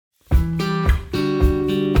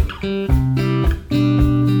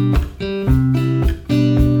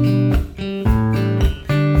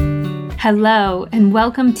Hello, and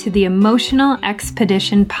welcome to the Emotional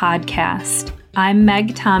Expedition podcast. I'm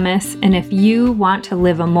Meg Thomas, and if you want to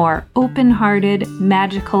live a more open-hearted,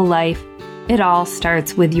 magical life, it all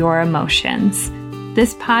starts with your emotions.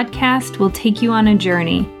 This podcast will take you on a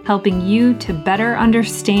journey, helping you to better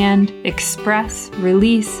understand, express,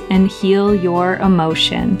 release, and heal your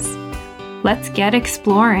emotions. Let's get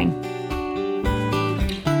exploring.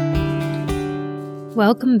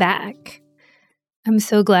 Welcome back. I'm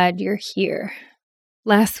so glad you're here.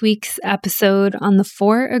 Last week's episode on the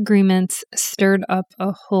 4 agreements stirred up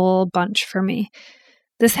a whole bunch for me.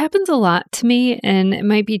 This happens a lot to me, and it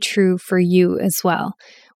might be true for you as well.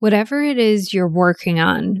 Whatever it is you're working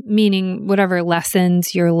on, meaning whatever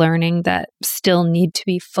lessons you're learning that still need to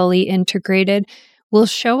be fully integrated, will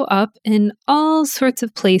show up in all sorts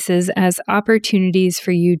of places as opportunities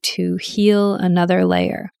for you to heal another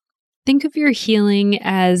layer. Think of your healing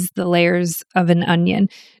as the layers of an onion.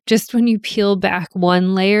 Just when you peel back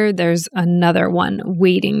one layer, there's another one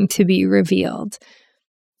waiting to be revealed.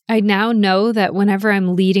 I now know that whenever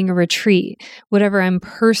I'm leading a retreat, whatever I'm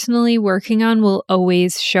personally working on will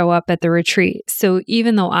always show up at the retreat. So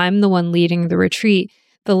even though I'm the one leading the retreat,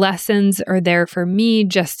 the lessons are there for me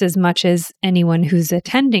just as much as anyone who's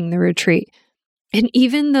attending the retreat. And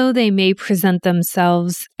even though they may present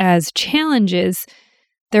themselves as challenges,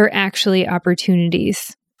 they're actually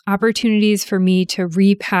opportunities for me to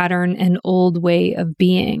repattern an old way of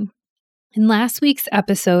being. In last week's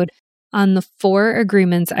episode on the 4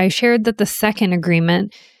 agreements, I shared that the second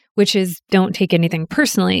agreement, which is don't take anything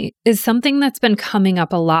personally, is something that's been coming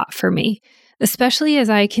up a lot for me, especially as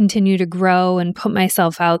I continue to grow and put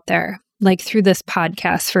myself out there, like through this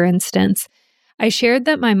podcast, for instance. I shared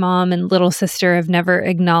that my mom and little sister have never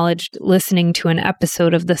acknowledged listening to an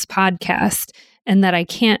episode of this podcast, and that I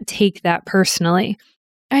can't take that personally.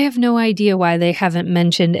 I have no idea why they haven't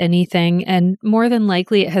mentioned anything, and more than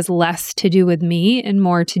likely it has less to do with me and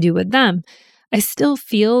more to do with them. I still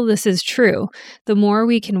feel this is true. The more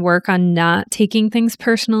we can work on not taking things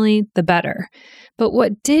personally, the better. But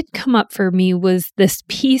what did come up for me was this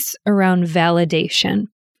piece around validation.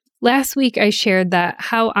 Last week, I shared that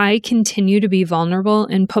how I continue to be vulnerable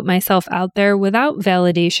and put myself out there without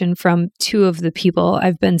validation from 2 of the people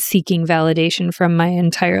I've been seeking validation from my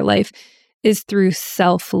entire life is through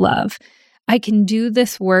self-love. I can do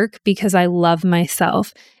this work because I love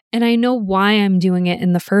myself, and I know why I'm doing it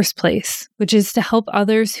in the first place, which is to help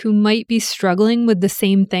others who might be struggling with the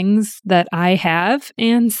same things that I have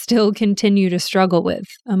and still continue to struggle with,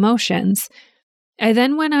 emotions. I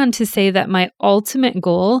then went on to say that my ultimate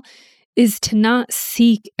goal is to not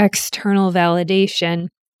seek external validation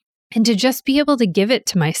and to just be able to give it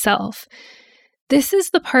to myself. This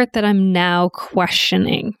is the part that I'm now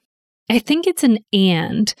questioning. I think it's an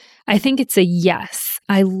and. I think it's a yes.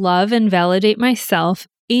 I love and validate myself,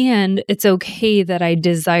 and it's okay that I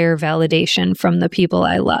desire validation from the people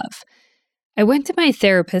I love. I went to my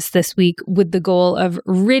therapist this week with the goal of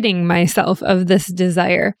ridding myself of this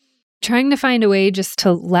desire, trying to find a way just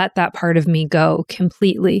to let that part of me go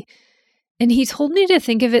completely. And he told me to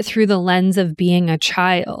think of it through the lens of being a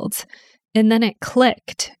child. And then it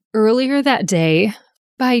clicked. Earlier that day,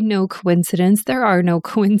 by no coincidence, there are no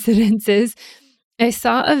coincidences, I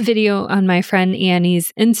saw a video on my friend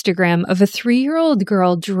Annie's Instagram of a 3-year-old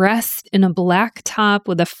girl dressed in a black top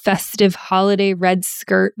with a festive holiday red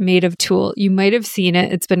skirt made of tulle. You might have seen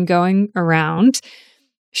it. It's been going around.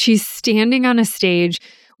 She's standing on a stage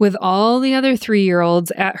with all the other 3-year-olds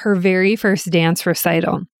at her very first dance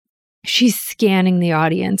recital. She's scanning the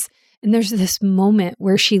audience, and there's this moment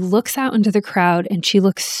where she looks out into the crowd and she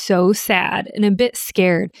looks so sad and a bit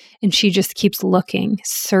scared, and she just keeps looking,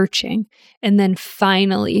 searching. And then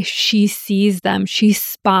finally, she sees them. She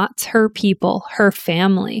spots her people, her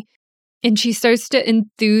family, and she starts to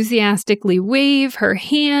enthusiastically wave her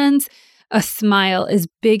hands. A smile as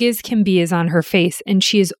big as can be is on her face, and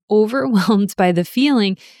she is overwhelmed by the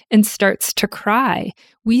feeling and starts to cry.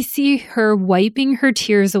 We see her wiping her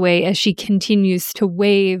tears away as she continues to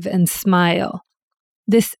wave and smile.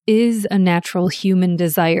 This is a natural human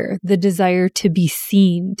desire, the desire to be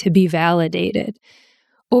seen, to be validated.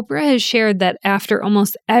 Oprah has shared that after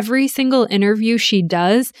almost every single interview she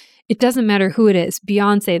does, it doesn't matter who it is,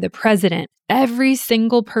 Beyonce, the president, every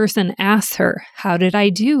single person asks her, how did I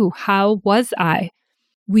do? How was I?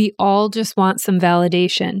 We all just want some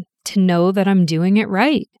validation to know that I'm doing it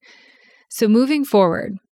right. So moving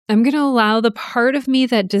forward, I'm going to allow the part of me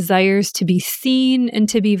that desires to be seen and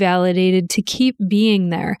to be validated to keep being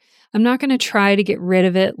there. I'm not going to try to get rid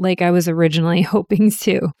of it like I was originally hoping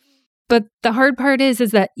to. But the hard part is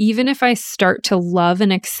that even if I start to love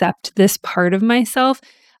and accept this part of myself,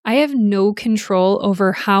 I have no control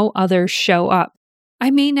over how others show up. I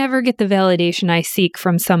may never get the validation I seek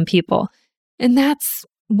from some people. And that's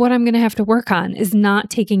what I'm going to have to work on, is not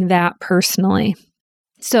taking that personally.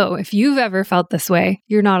 So if you've ever felt this way,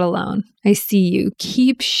 you're not alone. I see you.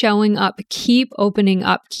 Keep showing up, keep opening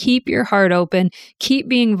up, keep your heart open, keep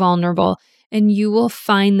being vulnerable, and you will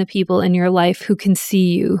find the people in your life who can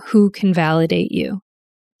see you, who can validate you.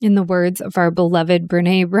 In the words of our beloved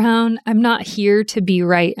Brené Brown, I'm not here to be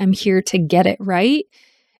right, I'm here to get it right.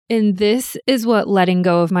 And this is what letting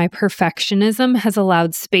go of my perfectionism has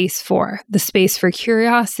allowed space for. The space for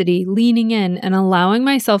curiosity, leaning in, and allowing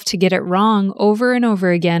myself to get it wrong over and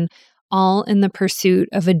over again, all in the pursuit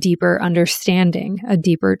of a deeper understanding, a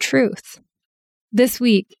deeper truth. This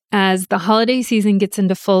week, as the holiday season gets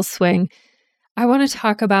into full swing, I want to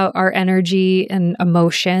talk about our energy and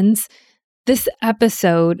emotions. This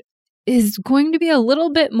episode is going to be a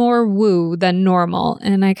little bit more woo than normal,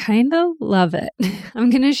 and I kind of love it. I'm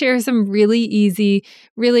going to share some really easy,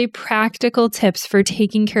 really practical tips for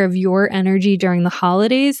taking care of your energy during the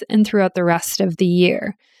holidays and throughout the rest of the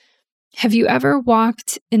year. Have you ever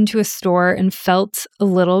walked into a store and felt a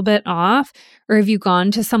little bit off? Or have you gone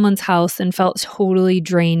to someone's house and felt totally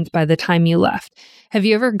drained by the time you left? Have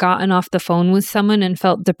you ever gotten off the phone with someone and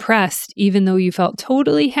felt depressed even though you felt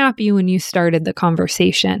totally happy when you started the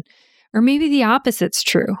conversation? Or maybe the opposite's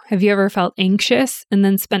true. Have you ever felt anxious and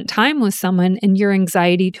then spent time with someone and your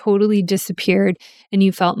anxiety totally disappeared and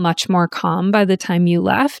you felt much more calm by the time you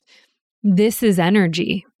left? This is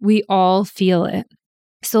energy. We all feel it.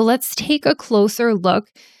 So let's take a closer look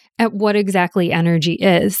at what exactly energy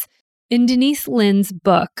is. In Denise Linn's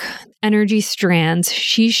book, Energy Strands,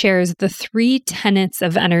 she shares the 3 tenets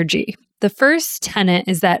of energy. The first tenet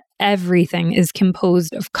is that everything is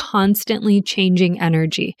composed of constantly changing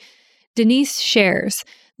energy. Denise shares,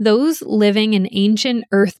 those living in ancient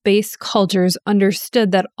earth-based cultures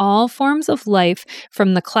understood that all forms of life,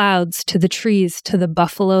 from the clouds to the trees to the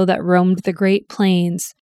buffalo that roamed the Great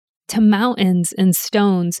Plains, to mountains and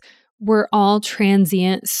stones, were all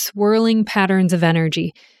transient, swirling patterns of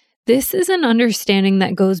energy. This is an understanding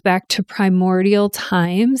that goes back to primordial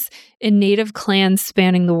times in native clans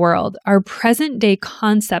spanning the world. Our present-day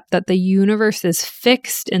concept that the universe is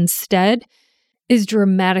fixed instead is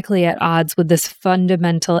dramatically at odds with this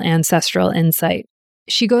fundamental ancestral insight.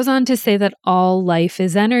 She goes on to say that all life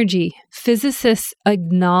is energy. Physicists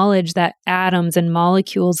acknowledge that atoms and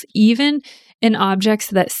molecules, even in objects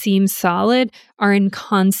that seem solid, are in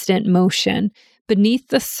constant motion. Beneath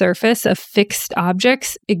the surface of fixed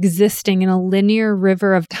objects, existing in a linear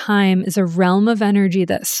river of time is a realm of energy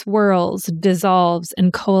that swirls, dissolves,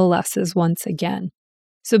 and coalesces once again.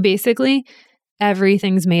 So basically,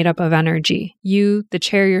 everything's made up of energy. You, the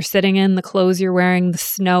chair you're sitting in, the clothes you're wearing, the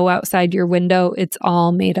snow outside your window, it's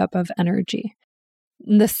all made up of energy.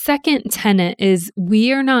 The second tenet is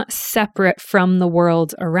we are not separate from the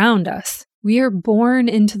world around us. We are born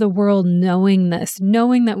into the world knowing this,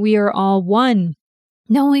 knowing that we are all one,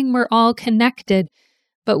 knowing we're all connected,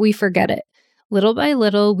 but we forget it. Little by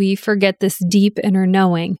little, we forget this deep inner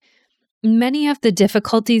knowing. Many of the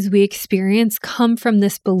difficulties we experience come from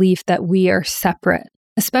this belief that we are separate.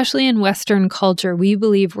 Especially in Western culture, we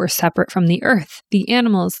believe we're separate from the earth, the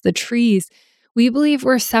animals, the trees. We believe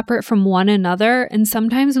we're separate from one another, and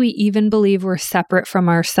sometimes we even believe we're separate from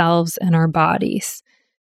ourselves and our bodies.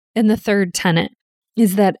 And the third tenet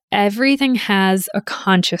is that everything has a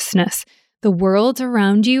consciousness. The world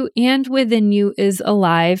around you and within you is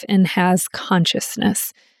alive and has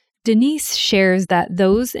consciousness. Denise shares that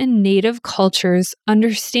those in native cultures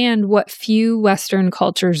understand what few Western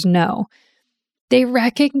cultures know. They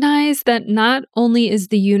recognize that not only is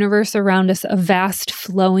the universe around us a vast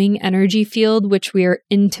flowing energy field which we are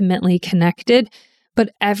intimately connected,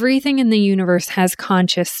 but everything in the universe has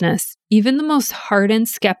consciousness. Even the most hardened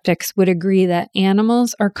skeptics would agree that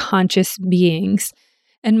animals are conscious beings.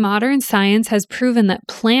 And modern science has proven that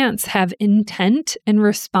plants have intent and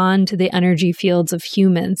respond to the energy fields of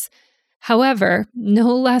humans. However,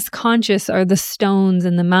 no less conscious are the stones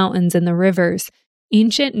and the mountains and the rivers.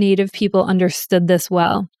 Ancient native people understood this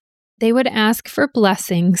well. They would ask for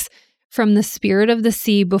blessings from the spirit of the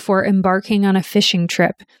sea before embarking on a fishing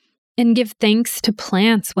trip, and give thanks to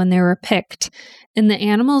plants when they were picked, and the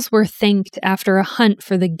animals were thanked after a hunt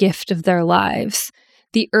for the gift of their lives.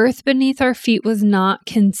 The earth beneath our feet was not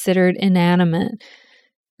considered inanimate.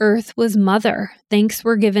 Earth was mother. Thanks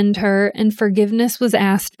were given to her, and forgiveness was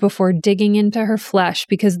asked before digging into her flesh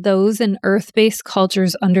because those in earth-based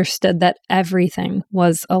cultures understood that everything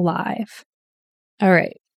was alive. All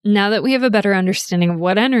right, now that we have a better understanding of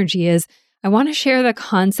what energy is, I want to share the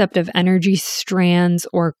concept of energy strands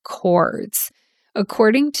or cords.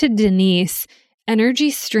 According to Denise, energy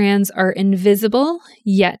strands are invisible,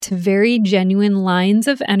 yet very genuine lines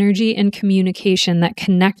of energy and communication that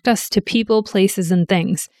connect us to people, places, and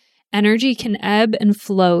things. Energy can ebb and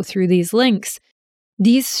flow through these links.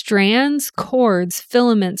 These strands, cords,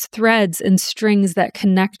 filaments, threads, and strings that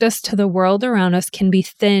connect us to the world around us can be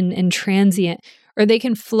thin and transient, or they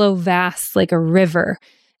can flow vast like a river.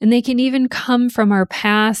 And they can even come from our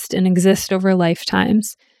past and exist over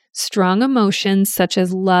lifetimes. Strong emotions such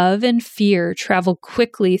as love and fear travel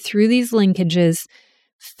quickly through these linkages.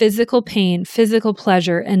 Physical pain, physical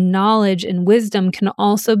pleasure, and knowledge and wisdom can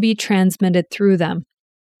also be transmitted through them.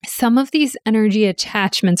 Some of these energy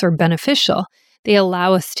attachments are beneficial. They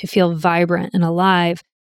allow us to feel vibrant and alive.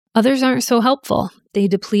 Others aren't so helpful. They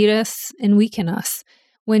deplete us and weaken us.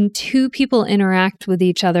 When two people interact with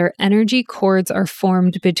each other, energy cords are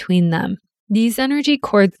formed between them. These energy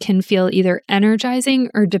cords can feel either energizing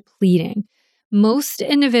or depleting. Most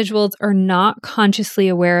individuals are not consciously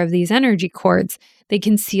aware of these energy cords. They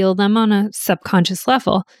conceal them on a subconscious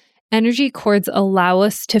level. Energy cords allow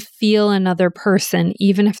us to feel another person,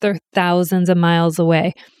 even if they're thousands of miles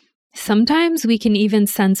away. Sometimes we can even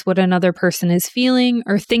sense what another person is feeling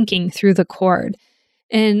or thinking through the cord.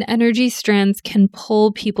 And energy strands can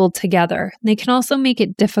pull people together. They can also make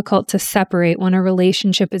it difficult to separate when a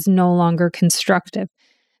relationship is no longer constructive.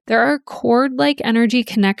 There are cord-like energy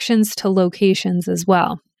connections to locations as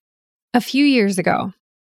well. A few years ago,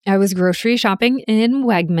 I was grocery shopping in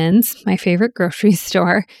Wegmans, my favorite grocery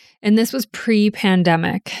store, and this was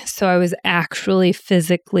pre-pandemic, so I was actually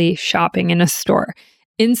physically shopping in a store.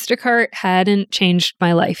 Instacart hadn't changed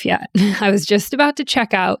my life yet. I was just about to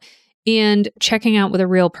check out and checking out with a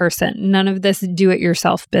real person. None of this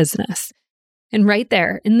do-it-yourself business. And right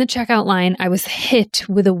there in the checkout line, I was hit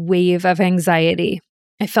with a wave of anxiety.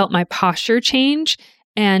 I felt my posture change,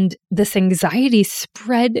 and this anxiety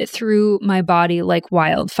spread through my body like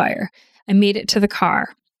wildfire. I made it to the car.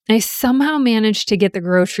 I somehow managed to get the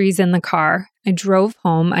groceries in the car. I drove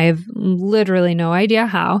home. I have literally no idea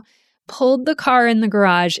how. Pulled the car in the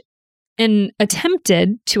garage and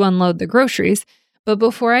attempted to unload the groceries. But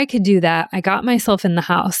before I could do that, I got myself in the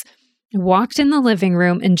house. I walked in the living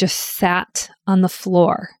room and just sat on the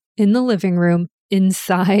floor in the living room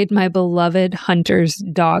inside my beloved Hunter's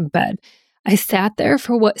dog bed. I sat there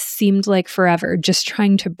for what seemed like forever, just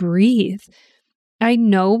trying to breathe. I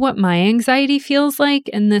know what my anxiety feels like,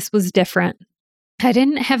 and this was different. I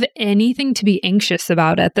didn't have anything to be anxious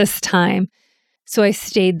about at this time. So I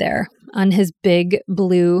stayed there on his big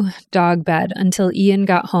blue dog bed until Ian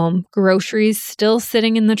got home, groceries still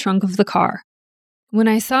sitting in the trunk of the car. When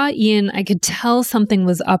I saw Ian, I could tell something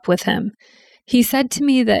was up with him. He said to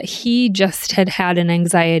me that he just had an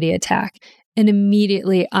anxiety attack, and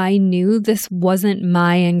immediately I knew this wasn't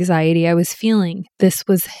my anxiety I was feeling. This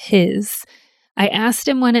was his. I asked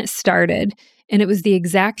him when it started, and it was the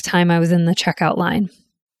exact time I was in the checkout line.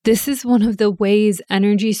 This is one of the ways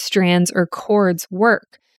energy strands or cords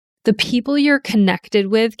work. The people you're connected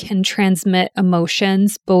with can transmit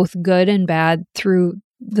emotions, both good and bad, through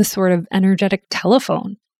the sort of energetic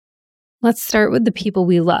telephone. Let's start with the people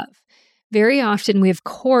we love. Very often we have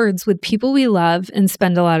cords with people we love and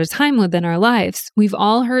spend a lot of time with in our lives. We've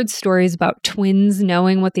all heard stories about twins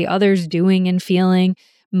knowing what the other's doing and feeling,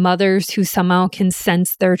 mothers who somehow can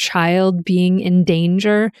sense their child being in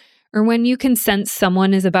danger, or when you can sense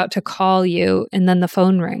someone is about to call you and then the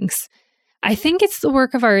phone rings. I think it's the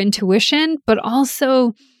work of our intuition, but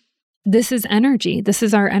also this is energy. This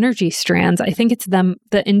is our energy strands. I think it's them,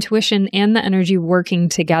 the intuition and the energy working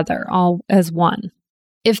together all as one.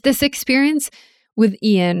 If this experience with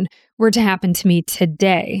Ian were to happen to me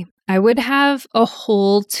today, I would have a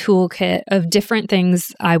whole toolkit of different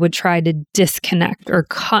things I would try to disconnect or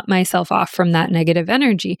cut myself off from that negative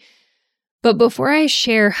energy. But before I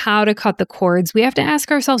share how to cut the cords, we have to ask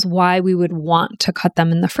ourselves why we would want to cut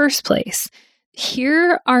them in the first place.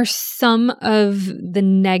 Here are some of the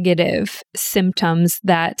negative symptoms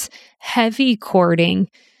that heavy cording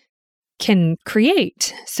can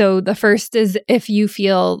create. So the first is if you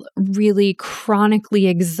feel really chronically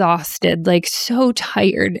exhausted, like so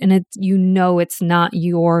tired, and it's not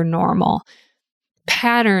your normal.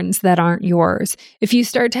 Patterns that aren't yours. If you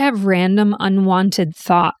start to have random unwanted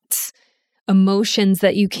thoughts, emotions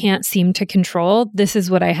that you can't seem to control, this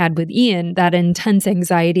is what I had with Ian, that intense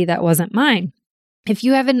anxiety that wasn't mine. If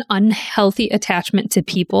you have an unhealthy attachment to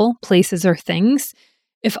people, places, or things,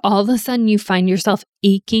 if all of a sudden you find yourself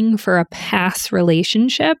aching for a past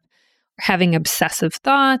relationship, having obsessive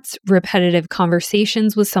thoughts, repetitive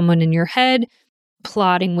conversations with someone in your head,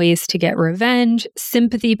 plotting ways to get revenge,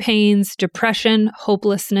 sympathy pains, depression,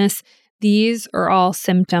 hopelessness. These are all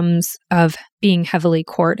symptoms of being heavily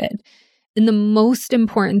corded. And the most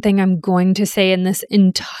important thing I'm going to say in this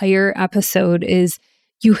entire episode is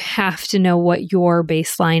you have to know what your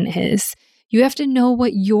baseline is. You have to know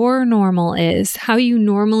what your normal is, how you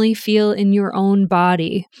normally feel in your own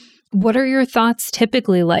body. What are your thoughts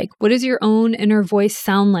typically like? What does your own inner voice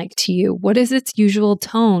sound like to you? What is its usual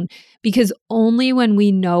tone? Because only when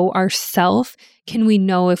we know ourselves can we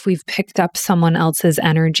know if we've picked up someone else's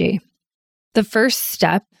energy. The first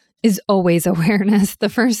step is always awareness. The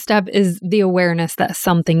first step is the awareness that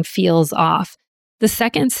something feels off. The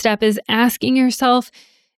second step is asking yourself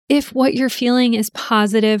if what you're feeling is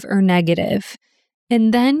positive or negative.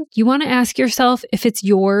 And then you want to ask yourself if it's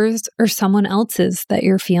yours or someone else's that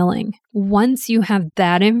you're feeling. Once you have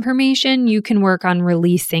that information, you can work on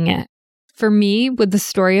releasing it. For me, with the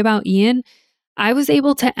story about Ian, I was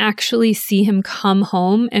able to actually see him come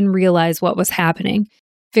home and realize what was happening.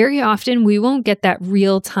 Very often, we won't get that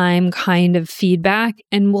real-time kind of feedback,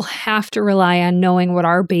 and we'll have to rely on knowing what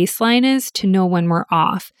our baseline is to know when we're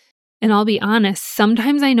off. And I'll be honest,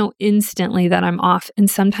 sometimes I know instantly that I'm off, and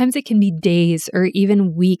sometimes it can be days or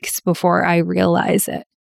even weeks before I realize it.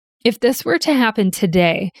 If this were to happen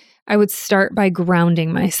today, I would start by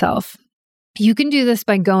grounding myself. You can do this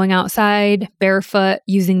by going outside, barefoot,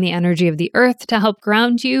 using the energy of the earth to help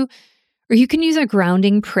ground you, or you can use a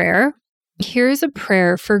grounding prayer. Here's a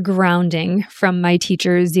prayer for grounding from my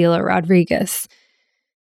teacher, Zila Rodriguez.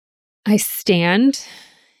 I stand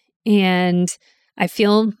and I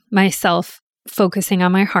feel myself focusing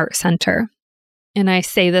on my heart center. And I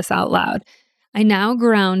say this out loud. I now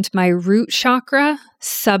ground my root chakra,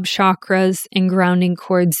 subchakras, and grounding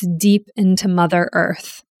cords deep into Mother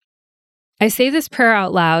Earth. I say this prayer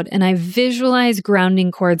out loud and I visualize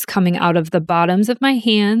grounding cords coming out of the bottoms of my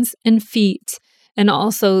hands and feet, and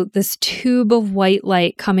also this tube of white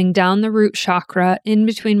light coming down the root chakra in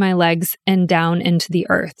between my legs and down into the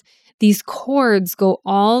earth. These cords go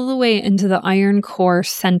all the way into the iron core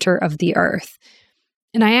center of the earth.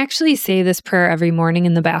 And I actually say this prayer every morning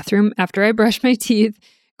in the bathroom after I brush my teeth,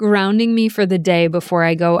 grounding me for the day before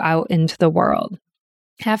I go out into the world.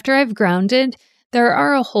 After I've grounded, there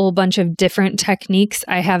are a whole bunch of different techniques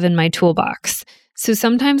I have in my toolbox. So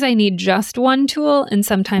sometimes I need just one tool and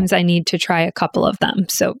sometimes I need to try a couple of them.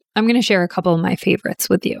 So I'm going to share a couple of my favorites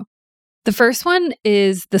with you. The first one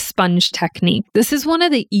is the sponge technique. This is one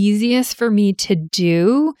of the easiest for me to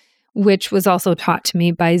do, which was also taught to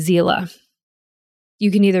me by Zila.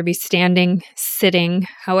 You can either be standing, sitting,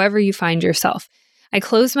 however you find yourself. I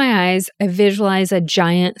close my eyes, I visualize a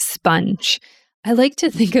giant sponge. I like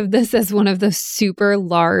to think of this as one of those super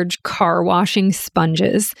large car washing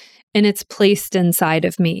sponges, and it's placed inside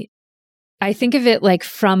of me. I think of it like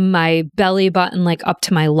from my belly button, like up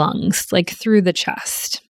to my lungs, like through the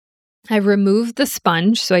chest. I remove the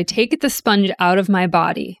sponge, so I take the sponge out of my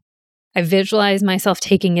body. I visualize myself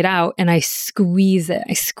taking it out and I squeeze it.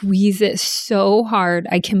 I squeeze it so hard,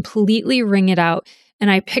 I completely wring it out. And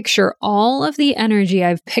I picture all of the energy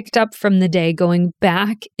I've picked up from the day going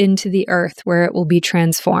back into the earth where it will be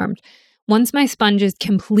transformed. Once my sponge is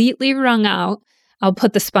completely wrung out, I'll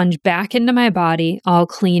put the sponge back into my body, all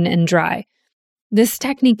clean and dry. This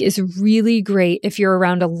technique is really great if you're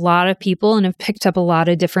around a lot of people and have picked up a lot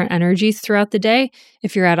of different energies throughout the day.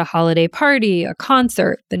 If you're at a holiday party, a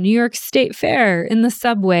concert, the New York State Fair, in the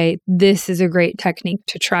subway, this is a great technique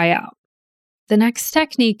to try out. The next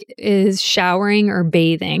technique is showering or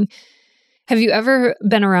bathing. Have you ever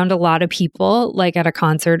been around a lot of people, like at a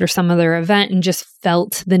concert or some other event, and just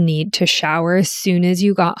felt the need to shower as soon as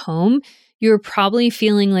you got home? You were probably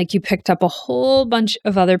feeling like you picked up a whole bunch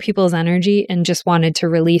of other people's energy and just wanted to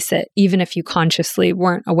release it, even if you consciously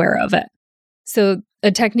weren't aware of it. So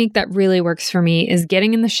a technique that really works for me is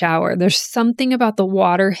getting in the shower. There's something about the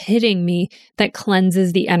water hitting me that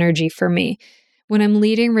cleanses the energy for me. When I'm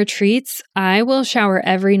leading retreats, I will shower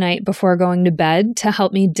every night before going to bed to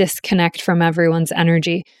help me disconnect from everyone's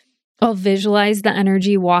energy. I'll visualize the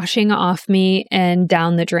energy washing off me and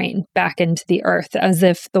down the drain, back into the earth, as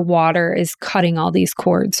if the water is cutting all these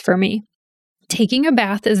cords for me. Taking a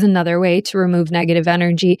bath is another way to remove negative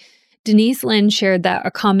energy. Denise Lynn shared that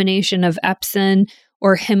a combination of Epsom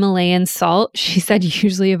or Himalayan salt, she said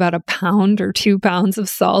usually about 1 pound or 2 pounds of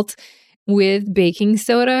salt, with baking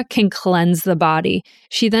soda can cleanse the body.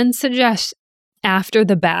 She then suggests after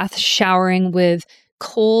the bath, showering with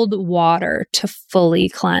cold water to fully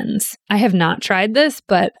cleanse. I have not tried this,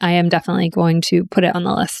 but I am definitely going to put it on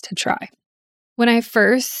the list to try. When I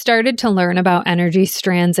first started to learn about energy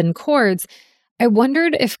strands and cords, I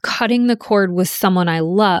wondered if cutting the cord with someone I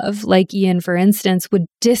love, like Ian, for instance, would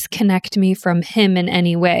disconnect me from him in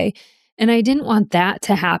any way. And I didn't want that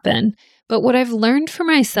to happen. But what I've learned for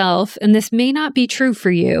myself, and this may not be true for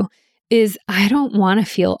you, is I don't want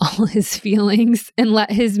to feel all his feelings and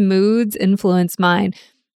let his moods influence mine.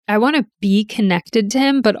 I want to be connected to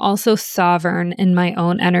him, but also sovereign in my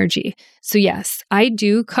own energy. So yes, I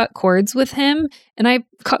do cut cords with him, and I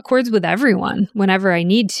cut cords with everyone whenever I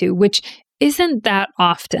need to, which isn't that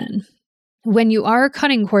often. When you are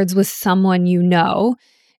cutting cords with someone you know,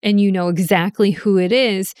 and you know exactly who it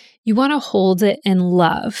is, you want to hold it in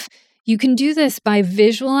love. You can do this by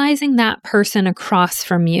visualizing that person across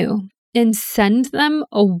from you and send them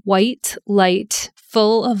a white light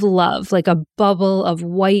full of love, like a bubble of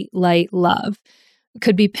white light love. It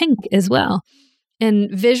could be pink as well. And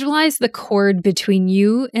visualize the cord between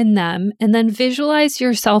you and them, and then visualize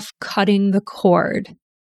yourself cutting the cord.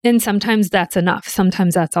 And sometimes that's enough.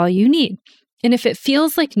 Sometimes that's all you need. And if it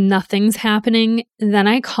feels like nothing's happening, then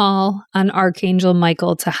I call on Archangel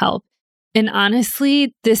Michael to help. And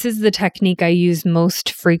honestly, this is the technique I use most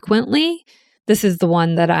frequently. This is the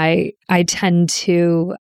one that I tend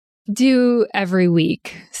to do every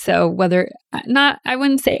week. So I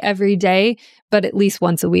wouldn't say every day, but at least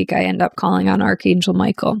once a week, I end up calling on Archangel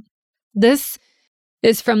Michael. This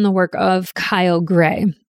is from the work of Kyle Gray.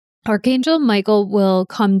 Archangel Michael will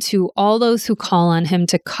come to all those who call on him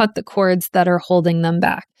to cut the cords that are holding them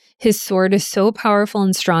back. His sword is so powerful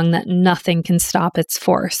and strong that nothing can stop its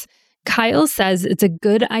force. Kyle says it's a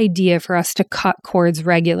good idea for us to cut cords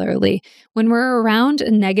regularly. When we're around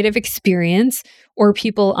a negative experience or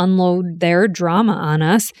people unload their drama on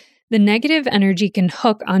us, the negative energy can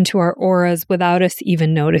hook onto our auras without us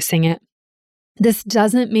even noticing it. This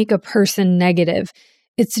doesn't make a person negative.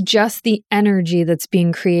 It's just the energy that's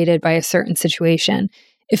being created by a certain situation.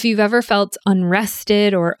 If you've ever felt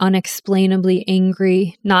unrested or unexplainably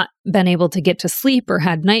angry, not been able to get to sleep or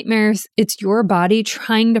had nightmares, it's your body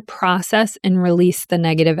trying to process and release the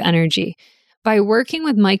negative energy. By working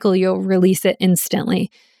with Michael, you'll release it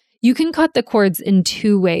instantly. You can cut the cords in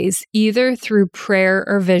two ways, either through prayer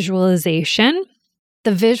or visualization.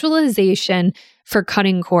 The visualization for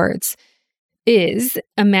cutting cords is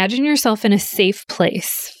imagine yourself in a safe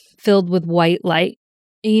place filled with white light,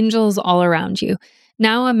 angels all around you.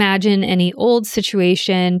 Now imagine any old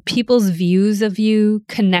situation, people's views of you,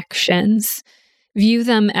 connections. View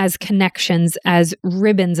them as connections, as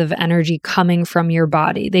ribbons of energy coming from your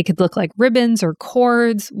body. They could look like ribbons or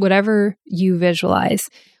cords, whatever you visualize.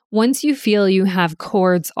 Once you feel you have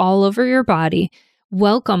cords all over your body,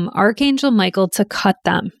 welcome Archangel Michael to cut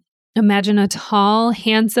them. Imagine a tall,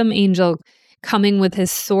 handsome angel coming with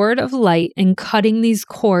his sword of light and cutting these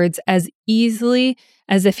cords as easily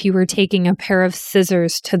as if you were taking a pair of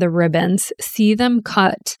scissors to the ribbons. See them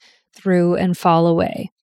cut through and fall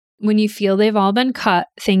away. When you feel they've all been cut,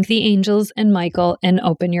 thank the angels and Michael and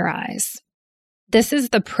open your eyes. This is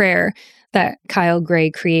the prayer that Kyle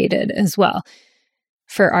Gray created as well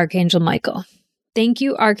for Archangel Michael. Thank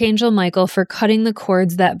you, Archangel Michael, for cutting the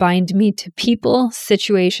cords that bind me to people,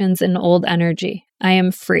 situations, and old energy. I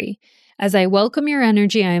am free. As I welcome your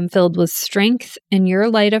energy, I am filled with strength, and your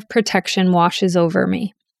light of protection washes over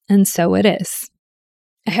me. And so it is.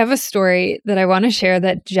 I have a story that I want to share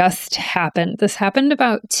that just happened. This happened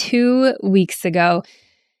about 2 weeks ago.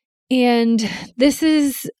 And this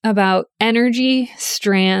is about energy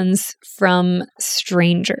strands from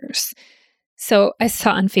strangers. So I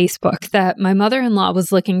saw on Facebook that my mother-in-law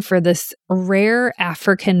was looking for this rare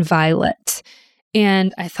African violet.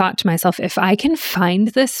 And I thought to myself, if I can find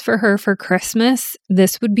this for her for Christmas,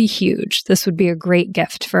 this would be huge. This would be a great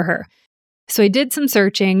gift for her. So I did some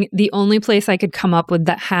searching. The only place I could come up with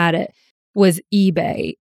that had it was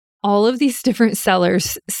eBay. All of these different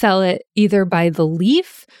sellers sell it either by the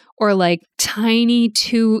leaf or like tiny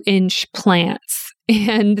 2-inch plants.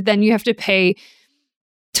 And then you have to pay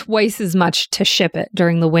twice as much to ship it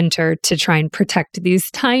during the winter to try and protect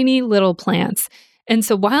these tiny little plants. And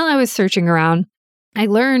so while I was searching around, I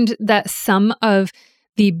learned that some of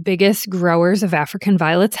the biggest growers of African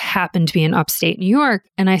violets happened to be in upstate New York.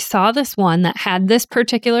 And I saw this one that had this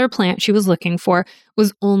particular plant she was looking for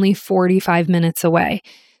was only 45 minutes away.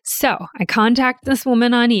 So I contact this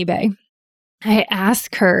woman on eBay. I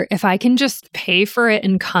ask her if I can just pay for it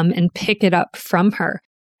and come and pick it up from her.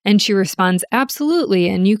 And she responds, absolutely.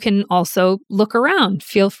 And you can also look around.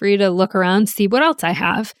 Feel free to look around, see what else I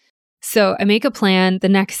have. So I make a plan. The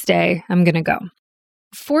next day, I'm going to go.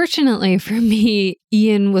 Fortunately for me,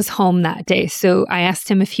 Ian was home that day. So I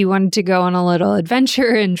asked him if he wanted to go on a little adventure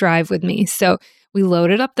and drive with me. So we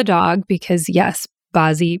loaded up the dog because, yes,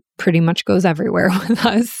 Bozzy pretty much goes everywhere with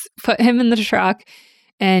us. Put him in the truck,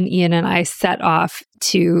 and Ian and I set off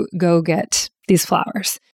to go get these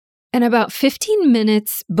flowers. And about 15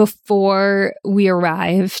 minutes before we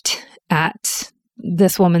arrived at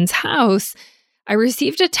this woman's house, I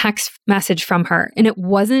received a text message from her, and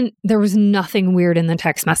there was nothing weird in the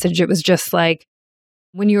text message. It was just like,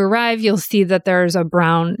 when you arrive, you'll see that there's a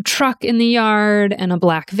brown truck in the yard and a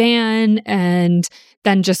black van, and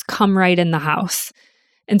then just come right in the house.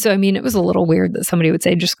 And so, I mean, it was a little weird that somebody would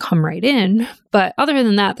say, just come right in. But other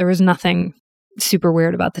than that, there was nothing super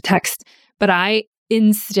weird about the text. But I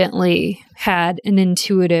instantly had an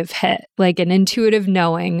intuitive hit, like an intuitive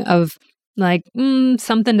knowing of like,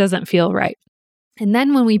 something doesn't feel right. And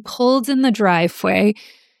then when we pulled in the driveway,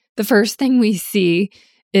 the first thing we see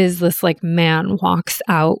is this like man walks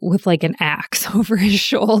out with like an axe over his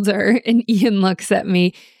shoulder, and Ian looks at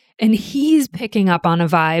me and he's picking up on a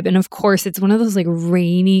vibe. And of course, it's one of those like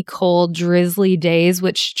rainy, cold, drizzly days,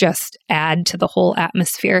 which just add to the whole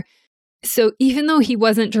atmosphere. So even though he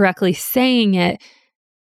wasn't directly saying it,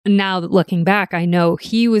 now looking back, I know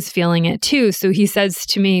he was feeling it too. So he says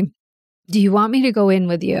to me, "Do you want me to go in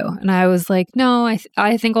with you?" And I was like, "No,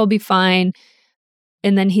 I think I'll be fine."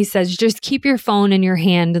 And then he says, "Just keep your phone in your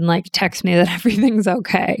hand and like text me that everything's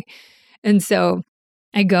okay." And so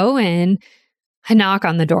I go in, I knock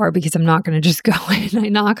on the door because I'm not going to just go in. I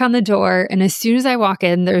knock on the door, and as soon as I walk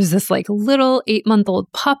in, there's this like little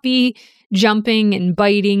 8-month-old puppy jumping and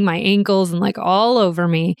biting my ankles and like all over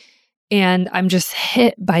me. And I'm just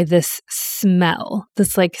hit by this smell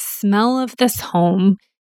of this home.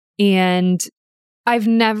 And I've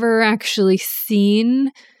never actually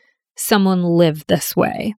seen someone live this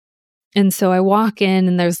way. And so I walk in,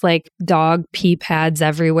 and there's like dog pee pads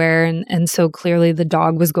everywhere. And so clearly the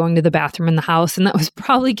dog was going to the bathroom in the house. And that was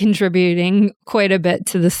probably contributing quite a bit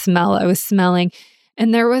to the smell I was smelling.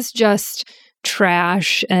 And there was just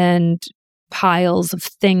trash and piles of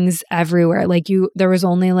things everywhere. There was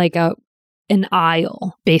only like an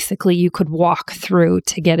aisle, basically, you could walk through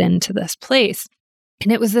to get into this place.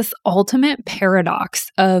 And it was this ultimate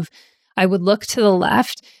paradox of, I would look to the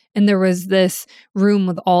left, and there was this room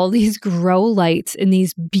with all these grow lights and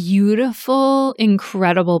these beautiful,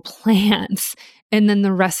 incredible plants. And then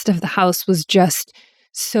the rest of the house was just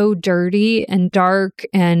so dirty and dark,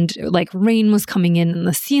 and like rain was coming in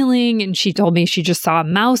the ceiling. And she told me she just saw a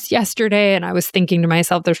mouse yesterday. And I was thinking to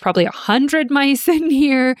myself, there's probably 100 mice in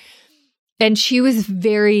here. And she was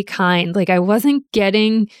very kind. Like, I wasn't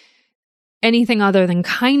getting anything other than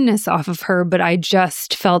kindness off of her, but I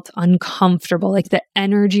just felt uncomfortable. Like the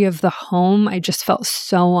energy of the home, I just felt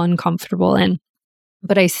so uncomfortable in.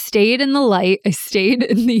 But I stayed in the light. I stayed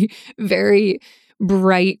in the very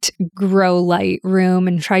bright grow light room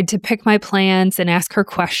and tried to pick my plants and ask her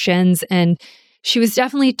questions. And she was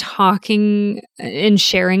definitely talking and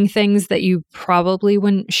sharing things that you probably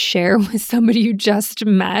wouldn't share with somebody you just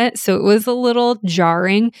met. So it was a little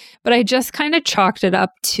jarring, but I just kind of chalked it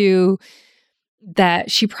up to that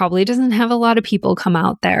she probably doesn't have a lot of people come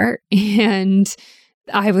out there. And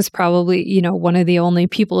I was probably, one of the only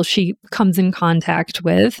people she comes in contact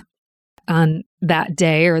with on that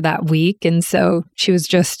day or that week. And so she was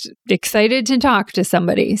just excited to talk to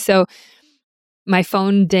somebody. So my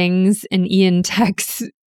phone dings and Ian texts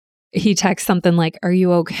something like, "Are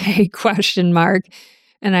you okay?" ?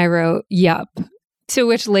 And I wrote, "Yup." To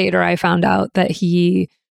which later I found out that he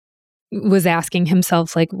was asking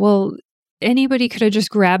himself like, well, anybody could have just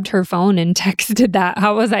grabbed her phone and texted that.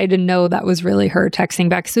 How was I to know that was really her texting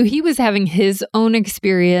back? So he was having his own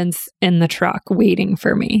experience in the truck waiting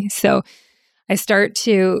for me. So I start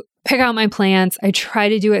to pick out my plants. I try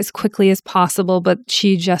to do it as quickly as possible, but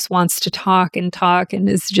she just wants to talk and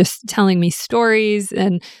is just telling me stories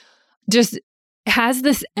and just has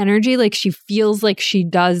this energy like she feels like she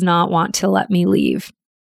does not want to let me leave.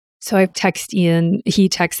 So I text Ian, he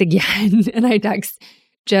texts again, and I text,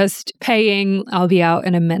 "Just paying, I'll be out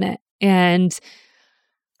in a minute." And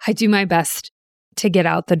I do my best to get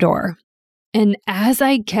out the door. And as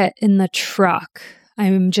I get in the truck,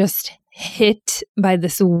 I'm just hit by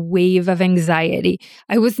this wave of anxiety.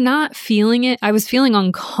 I was not feeling it. I was feeling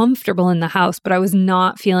uncomfortable in the house, but I was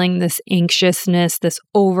not feeling this anxiousness, this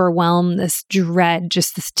overwhelm, this dread,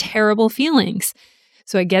 just this terrible feelings.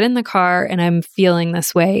 So I get in the car and I'm feeling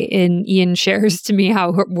this way. And Ian shares to me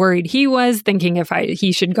how worried he was, thinking if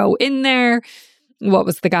he should go in there. What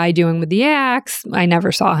was the guy doing with the axe? I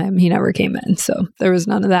never saw him. He never came in. So there was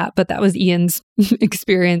none of that. But that was Ian's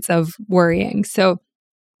experience of worrying. So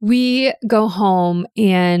we go home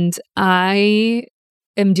and I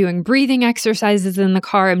am doing breathing exercises in the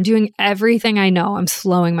car. I'm doing everything I know. I'm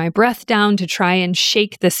slowing my breath down to try and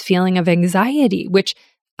shake this feeling of anxiety, which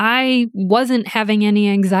I wasn't having any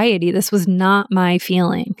anxiety. This was not my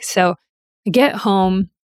feeling. So I get home,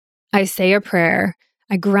 I say a prayer,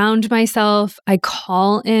 I ground myself, I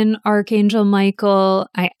call in Archangel Michael,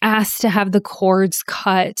 I ask to have the cords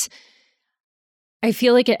cut. I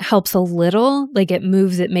feel like it helps a little, like it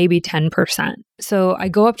moves it maybe 10%. So I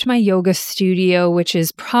go up to my yoga studio, which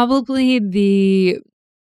is probably the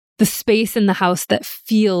space in the house that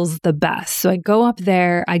feels the best. So I go up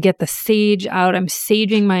there, I get the sage out, I'm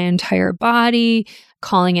saging my entire body,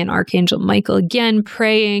 calling in Archangel Michael again,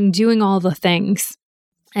 praying, doing all the things.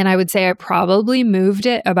 And I would say I probably moved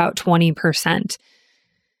it about 20%.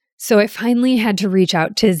 So I finally had to reach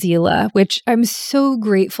out to Zila, which I'm so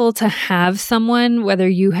grateful to have someone, whether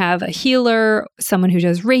you have a healer, someone who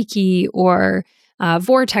does Reiki or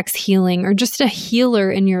vortex healing, or just a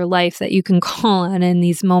healer in your life that you can call on in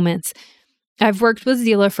these moments. I've worked with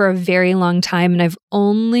Zila for a very long time, and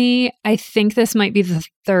I think this might be the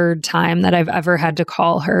third time that I've ever had to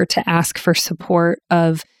call her to ask for support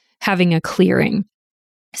of having a clearing.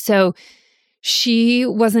 So she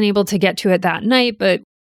wasn't able to get to it that night, but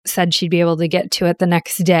said she'd be able to get to it the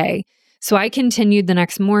next day. So I continued the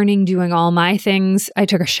next morning doing all my things. I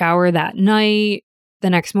took a shower that night. The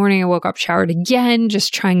next morning I woke up, showered again,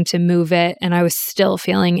 just trying to move it. And I was still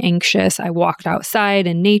feeling anxious. I walked outside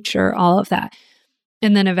in nature, all of that.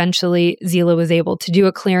 And then eventually Zila was able to do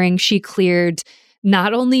a clearing. She cleared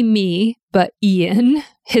not only me, but Ian,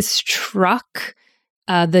 his truck,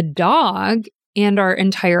 the dog, and our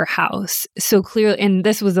entire house. So clearly, and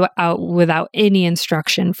this was without any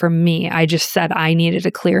instruction from me. I just said I needed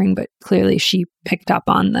a clearing, but clearly she picked up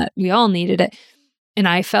on that we all needed it. And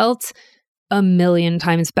I felt a million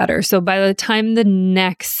times better. So by the time the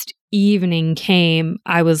next evening came,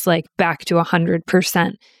 I was like back to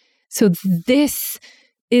 100%. So this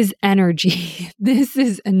is energy. This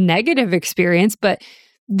is a negative experience, but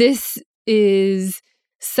this is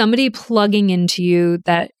somebody plugging into you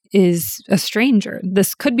that is a stranger.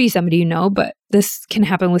 This could be somebody you know, but this can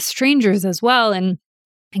happen with strangers as well. And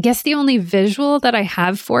I guess the only visual that I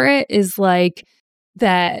have for it is like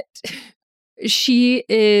that she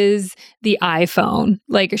is the iPhone.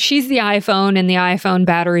 Like she's the iPhone and the iPhone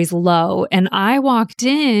battery's low. And I walked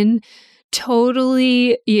in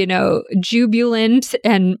totally, jubilant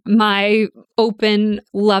and my open,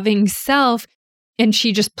 loving self. And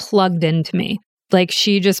she just plugged into me. Like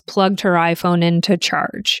she just plugged her iPhone into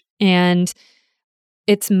charge. And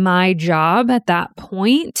it's my job at that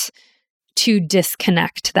point to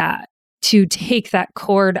disconnect that, to take that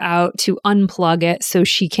cord out, to unplug it so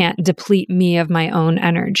she can't deplete me of my own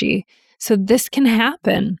energy. So this can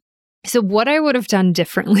happen. So what I would have done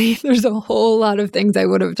differently, there's a whole lot of things I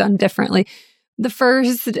would have done differently. The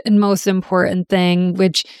first and most important thing,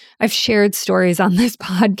 which I've shared stories on this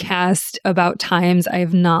podcast about times I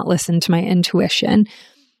have not listened to my intuition.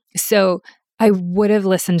 So I would have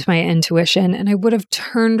listened to my intuition and I would have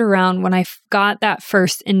turned around when I got that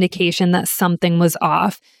first indication that something was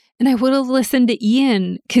off. And I would have listened to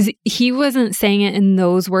Ian because he wasn't saying it in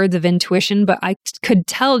those words of intuition, but I could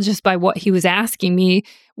tell just by what he was asking me,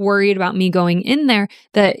 worried about me going in there,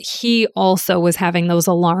 that he also was having those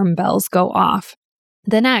alarm bells go off.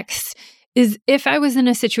 The next is if I was in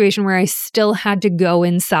a situation where I still had to go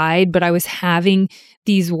inside, but I was having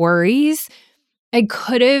these worries, I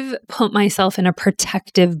could have put myself in a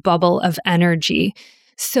protective bubble of energy.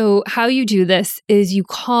 So how you do this is you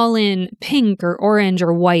call in pink or orange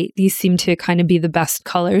or white. These seem to kind of be the best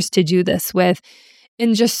colors to do this with.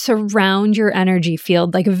 And just surround your energy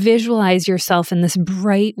field, like visualize yourself in this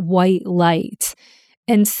bright white light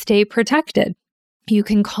and stay protected. You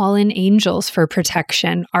can call in angels for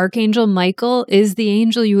protection. Archangel Michael is the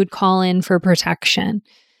angel you would call in for protection.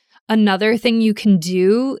 Another thing you can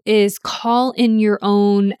do is call in your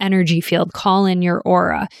own energy field, call in your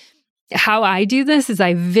aura. How I do this is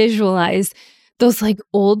I visualize those like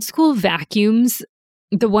old school vacuums,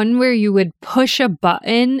 the one where you would push a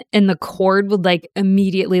button and the cord would like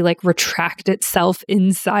immediately like retract itself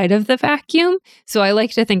inside of the vacuum. So I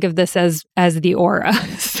like to think of this as the aura.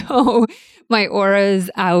 So my aura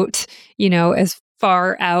is out, as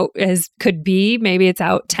far out as could be. Maybe it's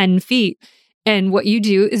out 10 feet. And what you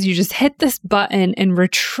do is you just hit this button and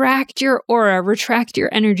retract your aura, retract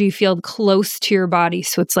your energy field close to your body.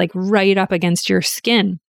 So it's like right up against your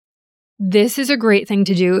skin. This is a great thing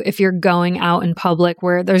to do if you're going out in public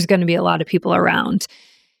where there's going to be a lot of people around.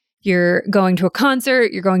 You're going to a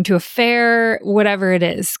concert, you're going to a fair, whatever it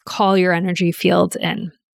is, call your energy field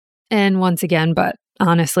in. And once again, but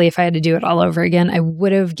honestly, if I had to do it all over again, I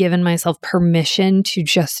would have given myself permission to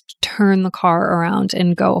just turn the car around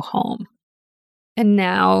and go home. And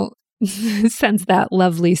now, since that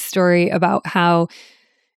lovely story about how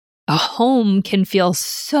a home can feel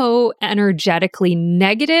so energetically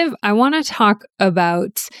negative, I want to talk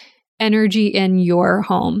about energy in your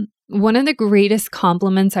home. One of the greatest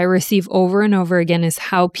compliments I receive over and over again is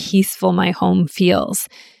how peaceful my home feels.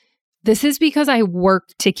 This is because I work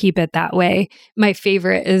to keep it that way. My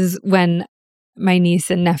favorite is when my niece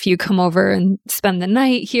and nephew come over and spend the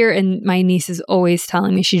night here, and my niece is always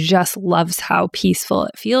telling me she just loves how peaceful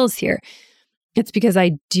it feels here. It's because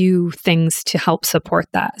I do things to help support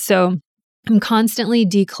that. So I'm constantly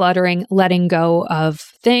decluttering, letting go of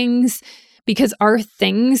things, because our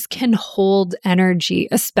things can hold energy,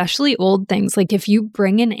 especially old things. Like if you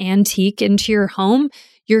bring an antique into your home,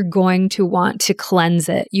 you're going to want to cleanse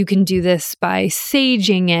it. You can do this by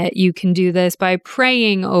saging it. You can do this by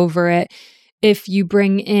praying over it. If you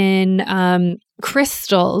bring in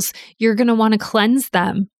crystals, you're going to want to cleanse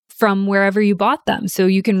them from wherever you bought them. So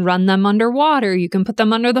you can run them underwater. You can put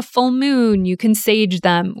them under the full moon. You can sage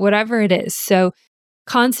them, whatever it is. So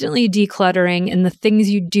constantly decluttering, and the things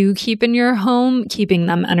you do keep in your home, keeping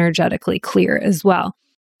them energetically clear as well.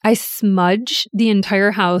 I smudge the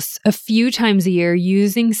entire house a few times a year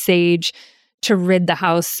using sage to rid the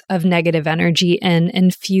house of negative energy and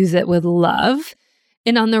infuse it with love.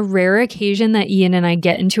 And on the rare occasion that Ian and I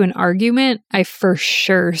get into an argument, I for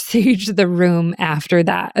sure sage the room after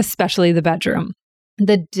that, especially the bedroom.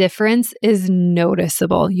 The difference is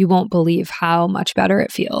noticeable. You won't believe how much better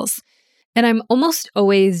it feels. And I'm almost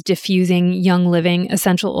always diffusing Young Living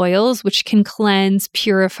essential oils, which can cleanse,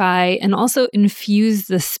 purify, and also infuse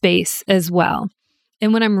the space as well.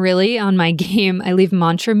 And when I'm really on my game, I leave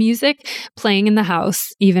mantra music playing in the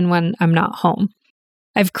house, even when I'm not home.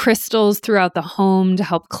 I have crystals throughout the home to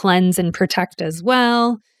help cleanse and protect as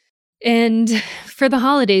well. And for the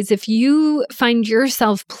holidays, if you find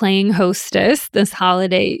yourself playing hostess this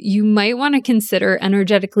holiday, you might want to consider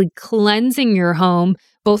energetically cleansing your home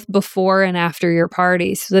both before and after your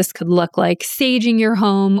party. So this could look like saging your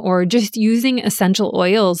home or just using essential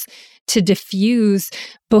oils to diffuse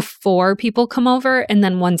before people come over, and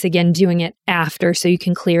then once again doing it after so you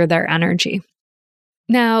can clear their energy.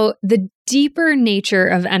 Now, the deeper nature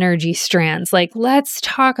of energy strands, like let's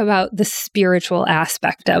talk about the spiritual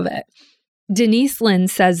aspect of it. Denise Linn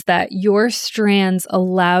says that your strands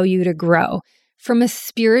allow you to grow. From a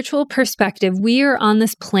spiritual perspective, we are on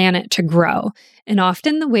this planet to grow. And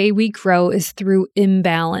often the way we grow is through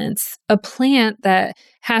imbalance. A plant that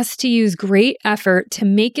has to use great effort to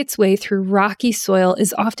make its way through rocky soil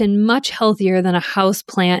is often much healthier than a house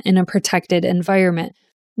plant in a protected environment.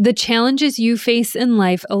 The challenges you face in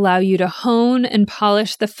life allow you to hone and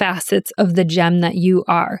polish the facets of the gem that you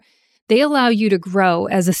are. They allow you to grow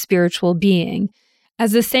as a spiritual being.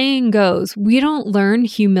 As the saying goes, we don't learn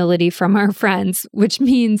humility from our friends, which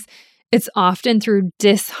means it's often through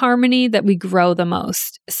disharmony that we grow the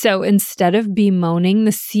most. So instead of bemoaning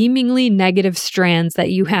the seemingly negative strands that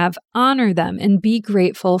you have, honor them and be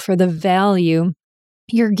grateful for the value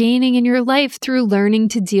you're gaining in your life through learning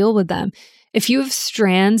to deal with them. If you have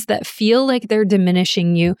strands that feel like they're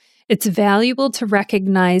diminishing you, it's valuable to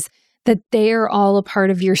recognize that they are all a part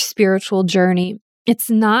of your spiritual journey. It's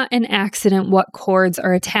not an accident what cords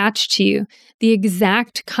are attached to you. The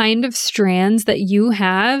exact kind of strands that you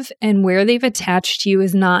have and where they've attached to you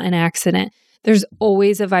is not an accident. There's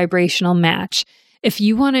always a vibrational match. If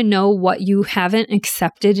you want to know what you haven't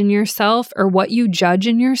accepted in yourself or what you judge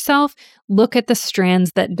in yourself, look at the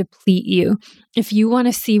strands that deplete you. If you want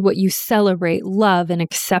to see what you celebrate, love, and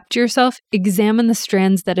accept yourself, examine the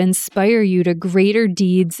strands that inspire you to greater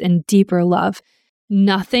deeds and deeper love.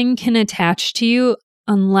 Nothing can attach to you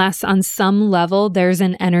unless on some level there's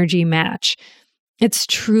an energy match. It's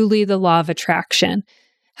truly the law of attraction.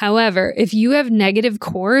 However, if you have negative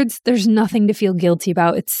cords, there's nothing to feel guilty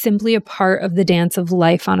about. It's simply a part of the dance of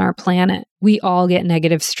life on our planet. We all get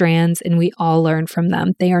negative strands and we all learn from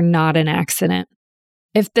them. They are not an accident.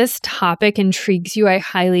 If this topic intrigues you, I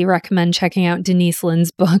highly recommend checking out Denise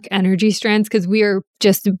Linn's book, Energy Strands, because we are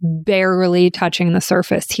just barely touching the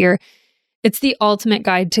surface here. It's the ultimate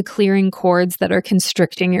guide to clearing cords that are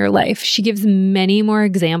constricting your life. She gives many more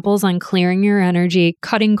examples on clearing your energy,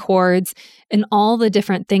 cutting cords, and all the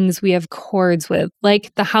different things we have cords with,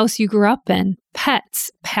 like the house you grew up in, pets,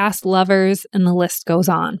 past lovers, and the list goes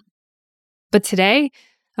on. But today,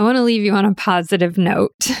 I want to leave you on a positive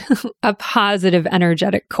note, a positive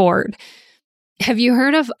energetic cord. Have you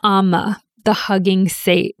heard of Amma, the hugging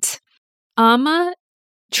sate? Amma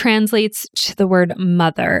translates to the word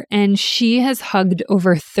mother, and she has hugged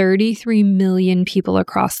over 33 million people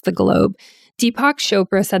across the globe. Deepak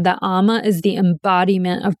Chopra said that Amma is the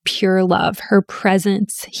embodiment of pure love. Her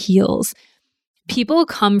presence heals. People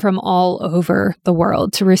come from all over the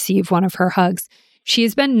world to receive one of her hugs.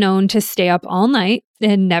 She's been known to stay up all night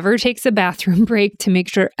and never takes a bathroom break to make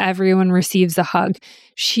sure everyone receives a hug.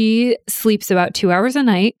 She sleeps about 2 hours a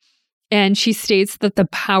night, and she states that the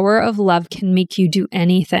power of love can make you do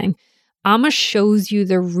anything. Amma shows you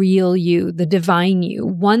the real you, the divine you,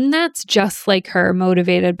 one that's just like her,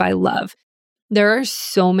 motivated by love. There are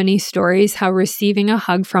so many stories how receiving a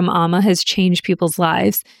hug from Amma has changed people's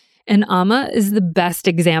lives. And Amma is the best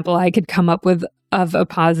example I could come up with of a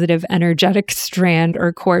positive, energetic strand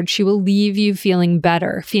or cord. She will leave you feeling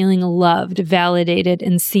better, feeling loved, validated,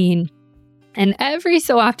 and seen. And every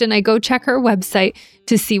so often, I go check her website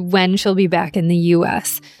to see when she'll be back in the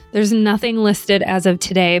US. There's nothing listed as of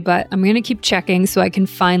today, but I'm going to keep checking so I can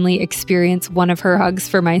finally experience one of her hugs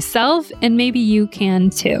for myself, and maybe you can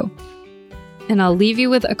too. And I'll leave you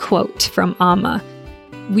with a quote from Amma.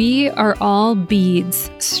 "We are all beads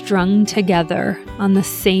strung together on the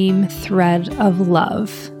same thread of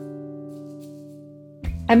love."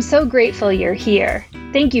 I'm so grateful you're here.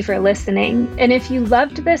 Thank you for listening. And if you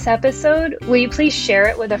loved this episode, will you please share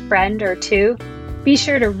it with a friend or two? Be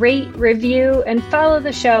sure to rate, review, and follow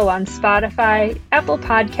the show on Spotify, Apple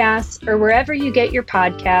Podcasts, or wherever you get your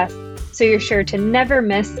podcasts, so you're sure to never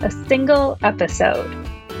miss a single episode.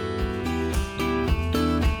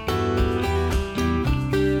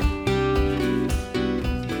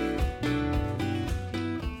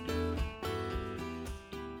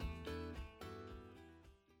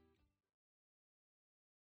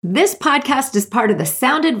 This podcast is part of the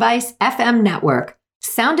Sound Advice FM network.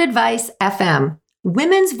 Sound Advice FM,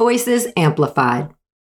 women's voices amplified.